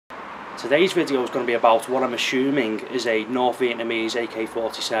Today's video is going to be about what I'm assuming is a North Vietnamese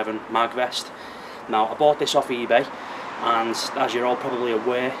AK47 mag vest. Now, I bought this off eBay, and as you're all probably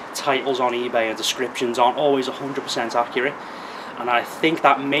aware, titles on eBay and descriptions aren't always 100% accurate, and I think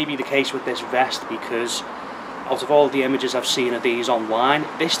that may be the case with this vest because out of all the images I've seen of these online,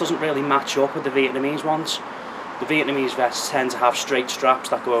 this doesn't really match up with the Vietnamese ones. The Vietnamese vests tend to have straight straps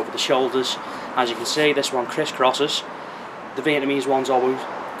that go over the shoulders. As you can see, this one crisscrosses. The Vietnamese ones always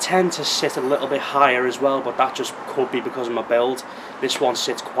tend to sit a little bit higher as well, but that just could be because of my build. This one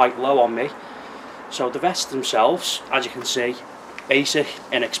sits quite low on me. So the vests themselves, as you can see, basic,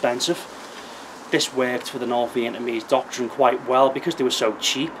 inexpensive. This worked for the North Vietnamese doctrine quite well because they were so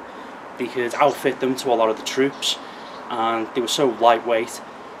cheap. They could outfit them to a lot of the troops, and they were so lightweight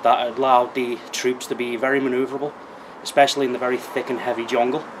that it allowed the troops to be very manoeuvrable, especially in the very thick and heavy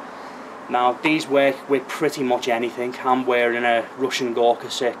jungle. Now, these work with pretty much anything. I'm wearing a Russian Gorka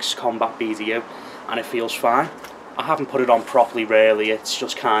 6 combat BDU and it feels fine. I haven't put it on properly really, it's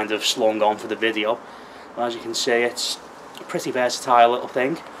just kind of slung on for the video. But as you can see, it's a pretty versatile little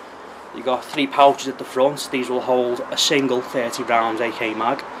thing. You've got 3 pouches at the front. These will hold a single 30 rounds AK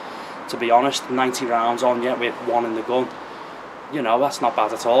mag. To be honest, 90 rounds on you with one in the gun. You know, that's not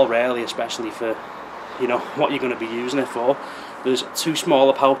bad at all really, especially for, you know, what you're going to be using it for. There's 2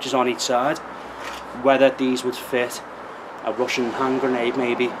 smaller pouches on each side. Whether these would fit a Russian hand grenade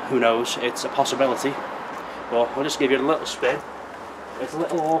maybe, who knows, it's a possibility. But I'll just give you a little spin. It's a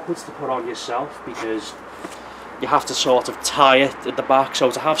little awkward to put on yourself because you have to sort of tie it at the back,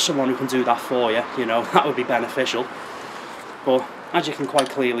 so to have someone who can do that for you, you know, that would be beneficial. But as you can quite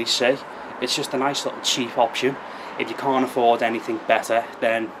clearly see, it's just a nice little cheap option. If you can't afford anything better,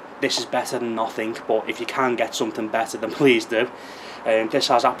 then this is better than nothing, but if you can get something better, then please do. This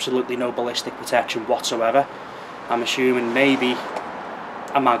has absolutely no ballistic protection whatsoever. I'm assuming maybe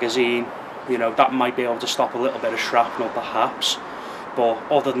a magazine, you know, that might be able to stop a little bit of shrapnel perhaps, but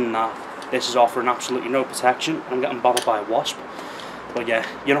other than that, this is offering absolutely no protection. I'm getting bothered by a wasp. But yeah,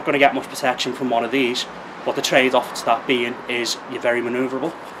 you're not going to get much protection from one of these, but the trade-off to that being is you're very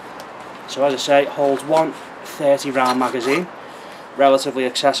manoeuvrable. So as I say, it holds one 30 round magazine, relatively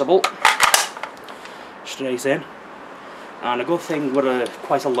accessible, straight in. And a good thing with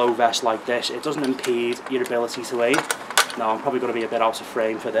quite a low vest like this, it doesn't impede your ability to aim. Now I'm probably going to be a bit out of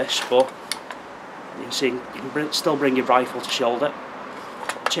frame for this, but you can see you can still bring your rifle to shoulder.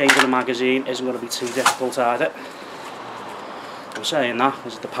 Changing the magazine isn't going to be too difficult either. I'm saying that,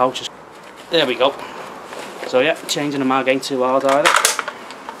 there's the pouches. There we go. So yeah, changing the mag ain't too hard either.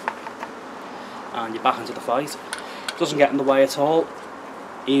 And you're back into the fight. Doesn't get in the way at all.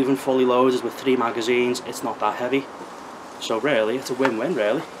 Even fully loaded with 3 magazines, it's not that heavy. So really, it's a win-win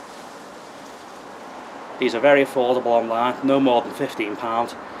really. These are very affordable online, no more than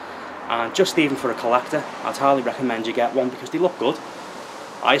 £15. And just even for a collector, I'd highly recommend you get one because they look good.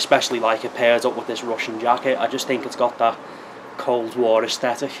 I especially like it paired up with this Russian jacket. I just think it's got that Cold War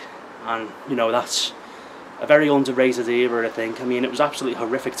aesthetic, and you know, that's a very underrated era, I think. I mean, it was absolutely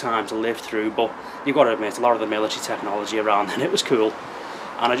horrific time to live through, but you've got to admit, a lot of the military technology around then, it was cool.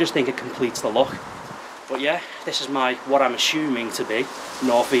 And I just think it completes the look. But yeah, this is what I'm assuming to be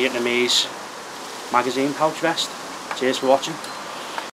North Vietnamese magazine pouch vest. Cheers for watching.